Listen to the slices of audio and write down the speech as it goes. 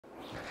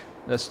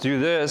let's do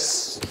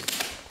this.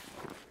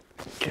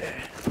 Okay.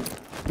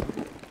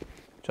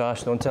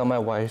 Josh, don't tell my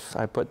wife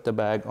I put the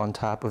bag on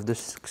top of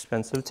this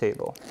expensive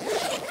table.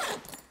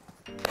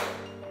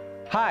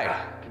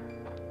 Hi,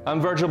 I'm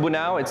Virgil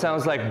Bunao. It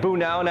sounds like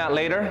Bunao, not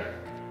later.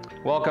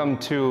 Welcome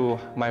to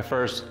my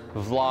first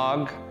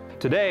vlog.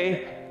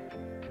 Today,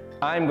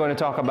 I'm going to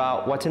talk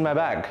about what's in my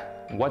bag.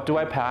 What do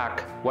I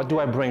pack? What do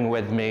I bring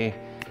with me?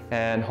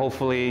 And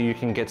hopefully you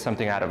can get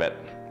something out of it.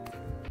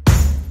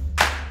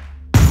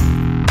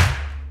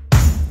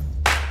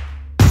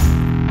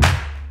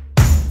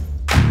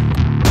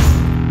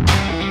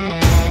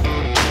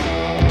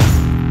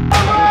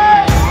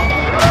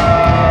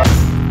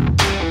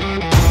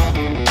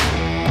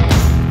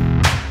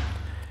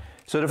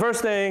 So the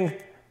first thing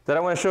that I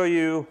want to show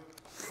you,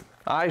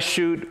 I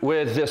shoot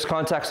with this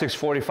Contax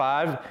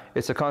 645.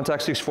 It's a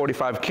Contax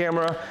 645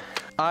 camera.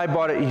 I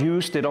bought it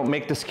used. They don't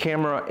make this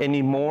camera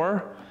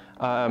anymore.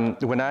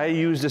 When I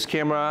use this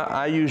camera,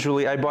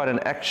 I bought an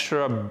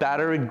extra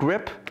battery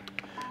grip,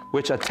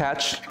 which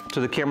attached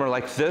to the camera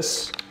like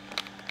this.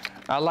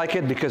 I like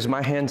it because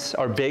my hands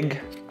are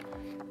big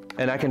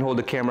and I can hold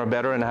the camera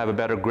better and I have a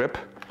better grip.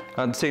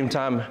 At the same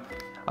time,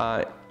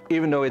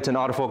 even though it's an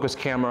autofocus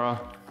camera,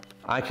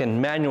 I can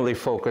manually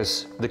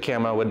focus the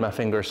camera with my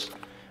fingers.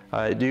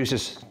 It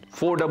uses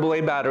 4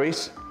 AA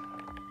batteries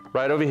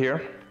right over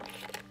here.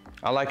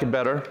 I like it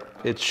better.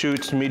 It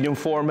shoots medium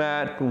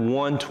format,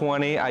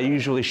 120. I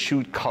usually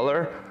shoot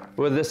color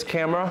with this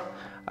camera.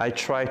 I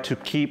try to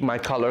keep my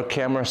color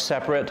camera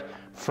separate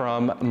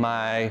from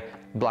my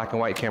black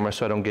and white camera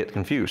so I don't get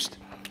confused.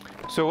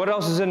 So what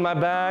else is in my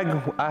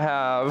bag? I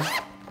have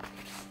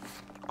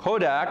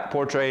Kodak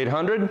Portra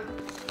 800,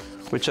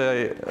 which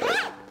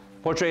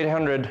Portra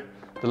 800,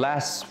 the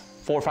last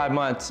 4 or 5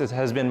 months, it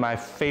has been my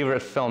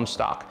favorite film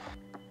stock.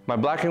 My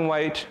black and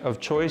white of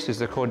choice is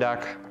the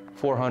Kodak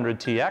 400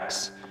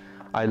 TX.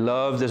 I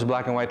love this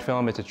black and white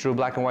film. It's a true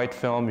black and white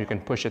film. You can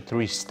push it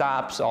 3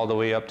 stops all the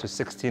way up to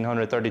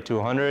 1600,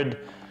 3200.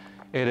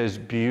 It is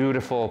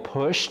beautiful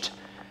pushed.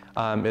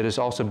 It is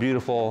also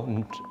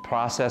beautiful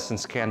processed and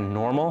scanned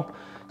normal.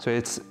 So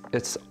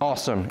it's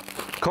awesome.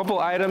 A couple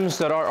items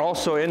that are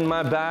also in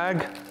my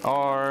bag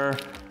are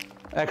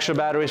extra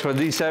batteries for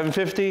the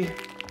D750,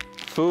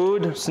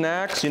 food,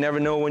 snacks, you never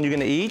know when you're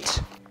gonna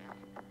eat.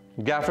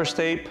 Gaffer's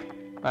tape,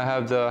 I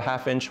have the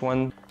 1/2"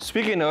 one.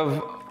 Speaking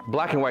of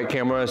black and white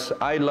cameras,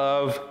 I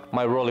love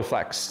my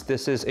Rolleiflex.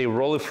 This is a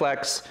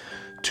Rolleiflex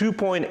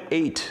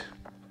 2.8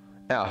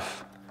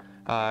 F.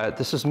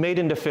 This was made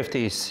in the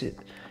 50s.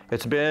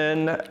 It's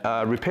been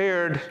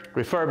repaired,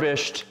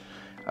 refurbished.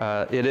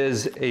 It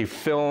is a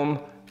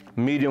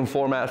medium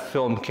format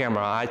film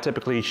camera. I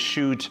typically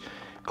shoot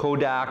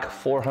Kodak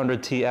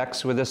 400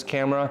 TX with this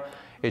camera.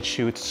 It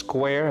shoots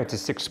square. It's a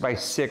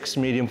 6x6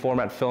 medium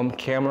format film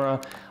camera.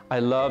 I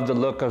love the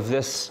look of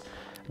this,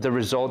 the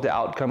result, the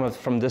outcome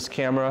from this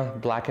camera,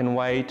 black and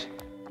white.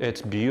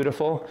 It's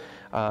beautiful.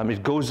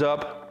 It goes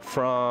up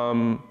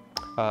from,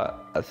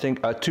 I think,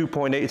 a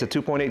 2.8, it's a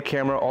 2.8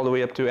 camera all the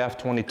way up to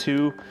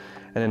f/22.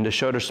 And then the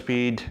shutter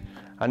speed,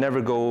 I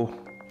never go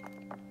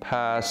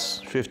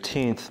past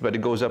 15th, but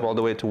it goes up all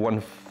the way to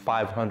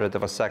 1/500th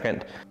of a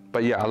second.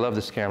 But yeah, I love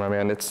this camera,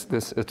 man.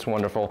 It's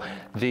wonderful.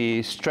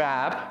 The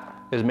strap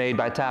is made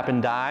by Tap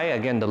and Die.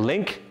 Again, the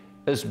link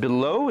is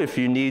below if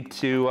you need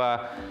to,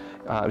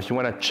 if you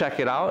want to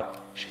check it out.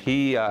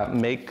 He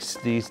makes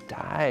these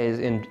dies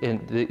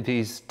in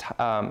these.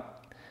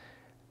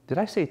 Did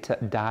I say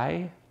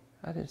die?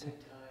 I didn't say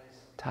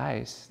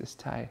ties. This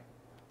tie.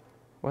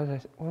 What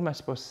am I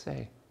supposed to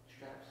say?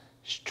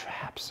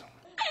 Straps.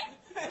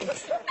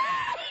 Straps.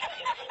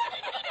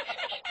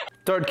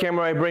 Third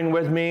camera I bring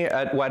with me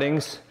at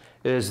weddings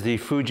is the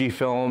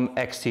Fujifilm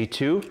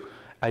X-T2.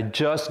 I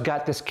just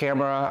got this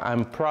camera.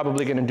 I'm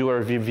probably gonna do a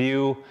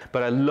review,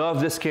 but I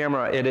love this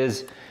camera. It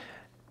is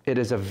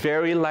a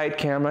very light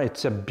camera.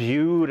 It's a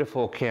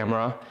beautiful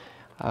camera.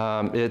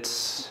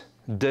 It's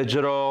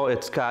digital.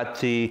 It's got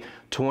the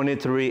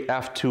 23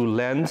 f2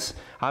 lens.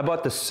 I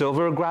bought the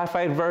silver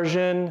graphite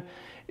version.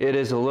 It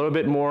is a little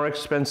bit more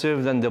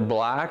expensive than the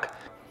black.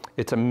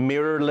 It's a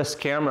mirrorless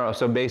camera,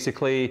 so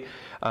basically,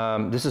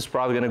 this is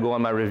probably gonna go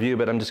on my review,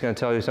 but I'm just gonna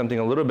tell you something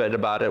a little bit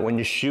about it. When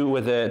you shoot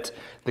with it,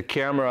 the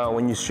camera,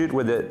 when you shoot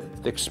with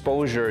it, the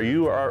exposure,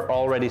 you are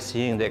already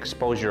seeing the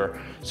exposure.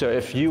 So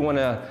if you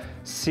wanna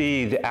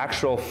see the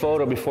actual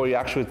photo before you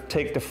actually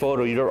take the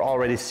photo, you're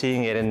already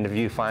seeing it in the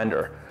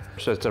viewfinder.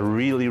 So it's a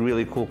really,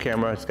 really cool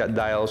camera. It's got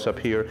dials up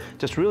here.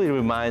 Just really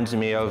reminds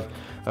me of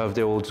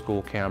the old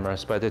school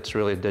cameras, but it's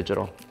really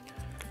digital.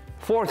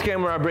 Fourth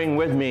camera I bring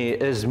with me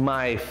is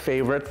my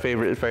favorite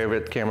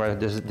camera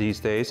these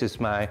days. It's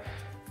my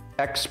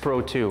X Pro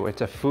 2.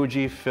 It's a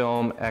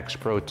Fujifilm X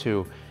Pro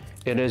 2.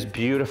 It is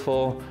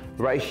beautiful.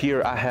 Right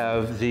here I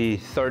have the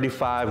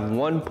 35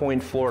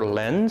 1.4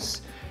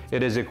 lens.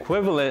 It is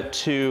equivalent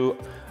to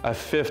a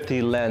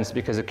 50 lens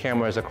because the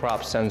camera is a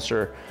crop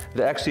sensor.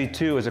 The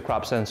XT2 is a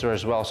crop sensor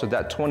as well, so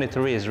that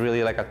 23 is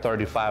really like a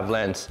 35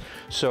 lens.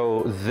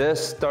 So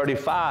this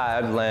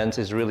 35 lens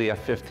is really a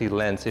 50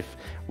 lens if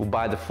we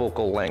buy the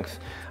focal length.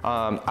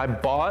 I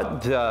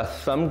bought the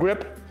thumb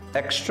grip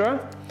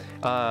extra.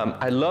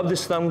 I love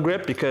this thumb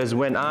grip because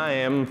when I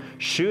am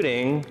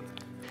shooting,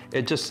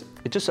 it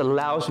just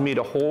allows me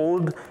to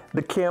hold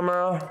the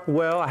camera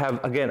well. I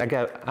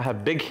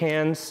have big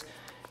hands.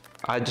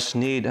 I just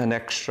need an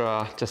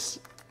extra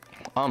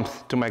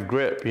oomph to my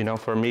grip, you know,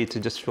 for me to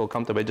just feel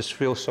comfortable. It just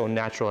feels so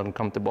natural and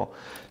comfortable.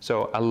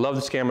 So I love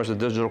this camera. It's a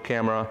digital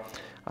camera.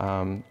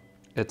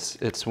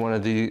 It's one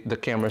of the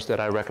cameras that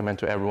I recommend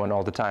to everyone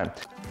all the time.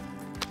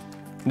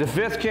 The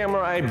fifth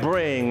camera I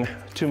bring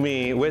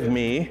with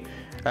me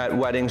at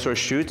weddings or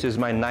shoots is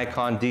my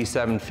Nikon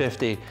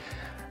D750.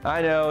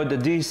 I know the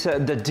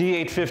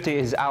D850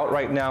 is out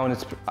right now,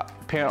 and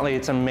apparently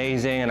it's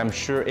amazing, and I'm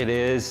sure it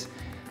is.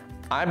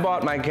 I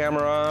bought my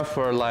camera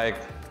for like,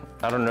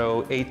 I don't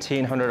know,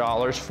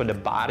 $1,800 for the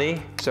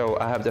body. So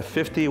I have the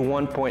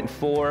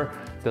 51.4.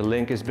 The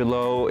link is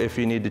below if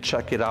you need to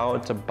check it out.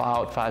 It's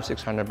about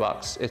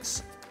 $500-600.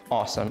 It's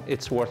awesome.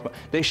 It's worth it.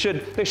 They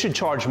should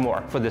charge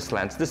more for this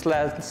lens. This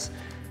lens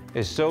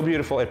is so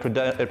beautiful. It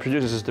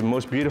produces the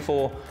most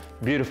beautiful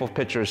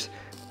pictures.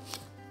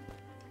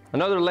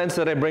 Another lens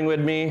that I bring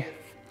with me,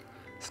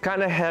 it's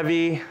kind of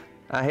heavy.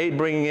 I hate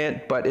bringing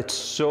it, but it's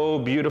so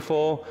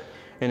beautiful.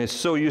 And it's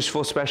so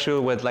useful, especially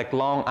with like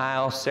long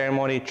aisle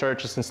ceremony,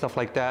 churches and stuff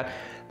like that.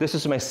 This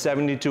is my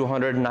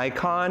 7200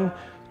 Nikon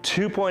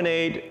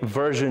 2.8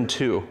 version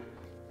 2.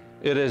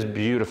 It is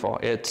beautiful.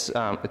 It's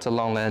a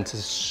long lens,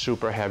 it's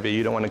super heavy.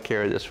 You don't want to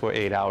carry this for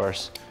 8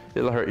 hours.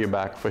 It'll hurt your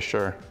back for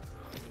sure.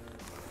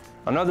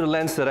 Another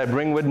lens that I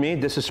bring with me,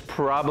 this is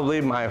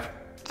probably my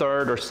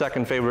third or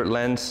second favorite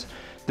lens.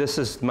 This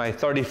is my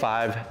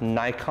 35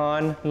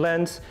 Nikon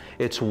lens.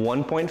 It's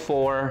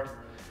 1.4.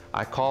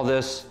 I call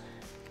this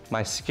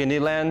my skinny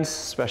lens,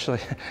 especially.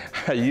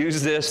 I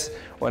use this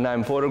when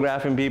I'm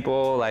photographing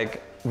people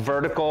like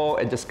vertical.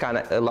 It just kind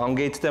of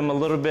elongates them a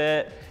little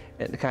bit.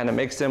 It kind of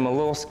makes them a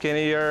little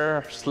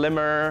skinnier,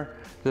 slimmer.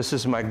 This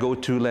is my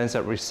go-to lens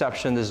at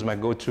reception. This is my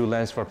go-to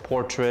lens for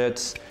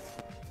portraits.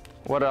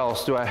 What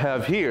else do I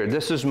have here?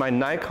 This is my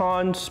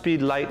Nikon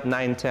Speedlight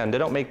 910. They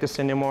don't make this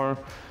anymore.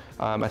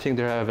 I think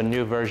they have a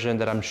new version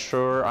that I'm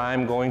sure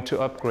I'm going to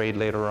upgrade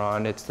later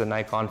on. It's the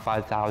Nikon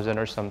 5000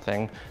 or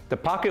something. The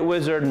Pocket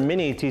Wizard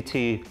Mini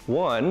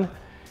TT1,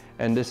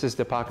 and this is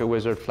the Pocket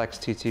Wizard Flex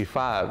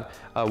TT5.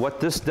 What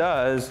this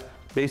does,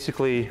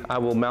 basically, I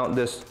will mount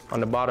this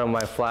on the bottom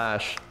of my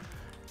flash,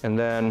 and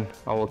then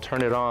I will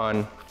turn it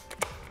on.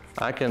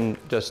 I can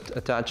just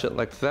attach it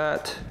like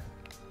that,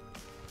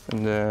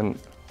 and then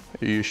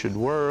you should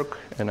work,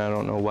 and I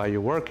don't know why you're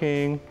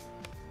working.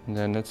 And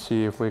then let's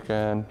see if we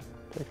can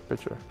take a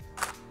picture.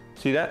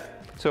 See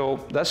that?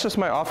 So that's just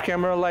my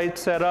off-camera light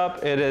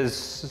setup. It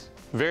is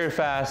very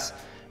fast,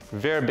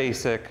 very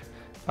basic.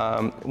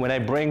 When I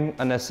bring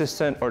an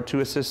assistant or two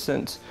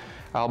assistants,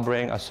 I'll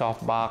bring a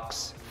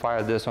softbox,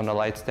 fire this on the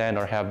light stand,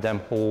 or have them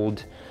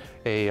hold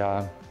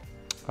a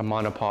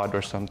monopod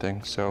or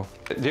something. So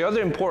the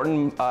other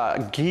important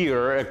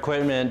gear,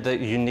 equipment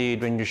that you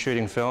need when you're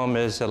shooting film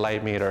is a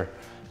light meter.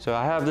 So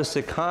I have this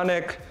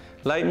iconic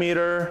light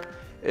meter.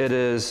 It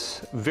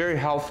is very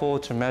helpful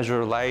to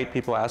measure light.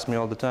 People ask me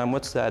all the time,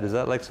 what's that? Is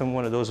that like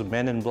one of those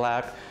Men in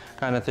Black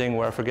kind of thing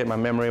where I forget my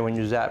memory when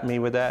you zap me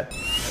with that?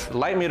 The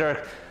light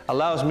meter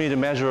allows me to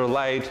measure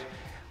light.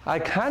 I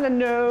kind of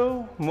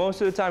know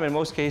most of the time, in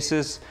most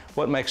cases,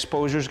 what my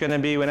exposure is going to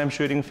be when I'm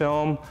shooting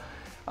film.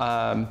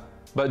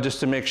 But just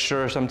to make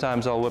sure,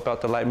 sometimes I'll whip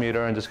out the light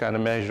meter and just kind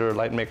of measure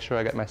light, make sure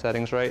I get my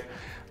settings right.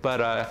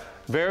 But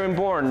very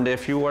important,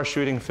 if you are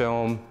shooting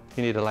film,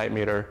 you need a light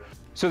meter.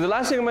 So the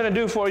last thing I'm going to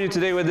do for you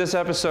today with this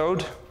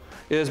episode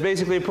is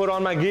basically put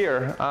on my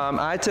gear.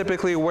 I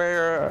typically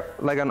wear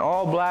like an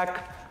all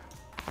black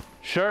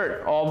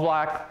shirt, all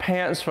black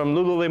pants from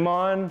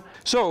Lululemon.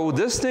 So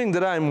this thing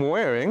that I'm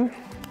wearing,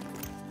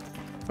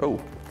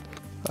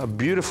 a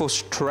beautiful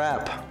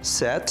strap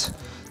set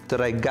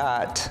that I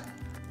got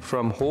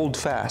from Hold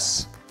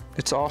Fast.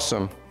 It's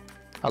awesome.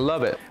 I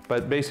love it.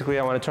 But basically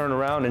I want to turn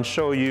around and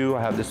show you.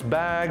 I have this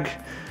bag.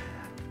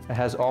 It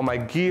has all my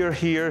gear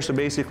here. So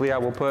basically I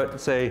will put,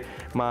 say,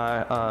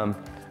 my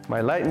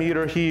light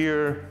meter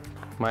here,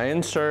 my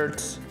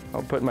inserts,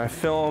 I'll put my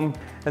film,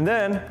 and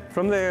then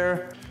from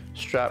there,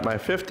 strap my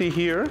 50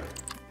 here,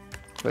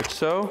 like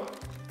so.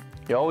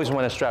 You always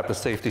want to strap a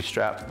safety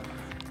strap.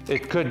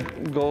 It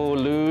could go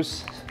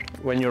loose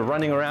when you're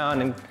running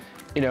around and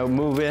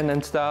moving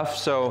and stuff.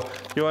 So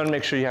you want to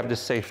make sure you have the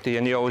safety,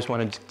 and you always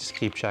want to just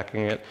keep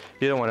checking it.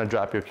 You don't want to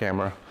drop your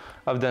camera.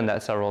 I've done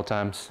that several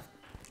times.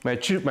 My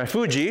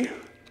Fuji,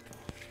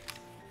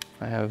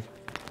 I have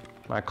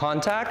my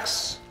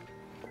contacts,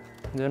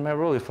 and then my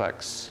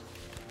Rolleiflex.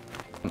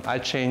 I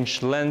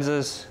change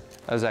lenses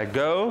as I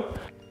go.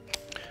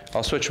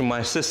 I'll switch with my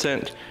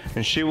assistant,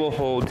 and she will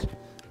hold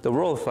the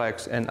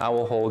Rolleiflex, and I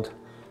will hold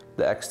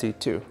the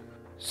XT2.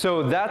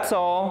 So that's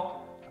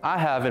all I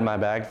have in my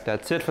bag.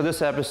 That's it for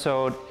this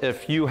episode.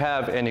 If you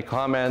have any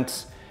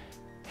comments,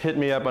 hit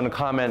me up on the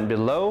comment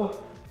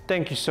below.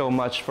 Thank you so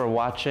much for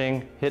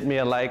watching. Hit me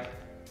a like,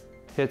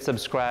 hit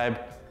subscribe,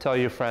 tell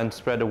your friends,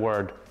 spread the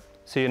word.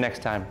 See you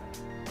next time.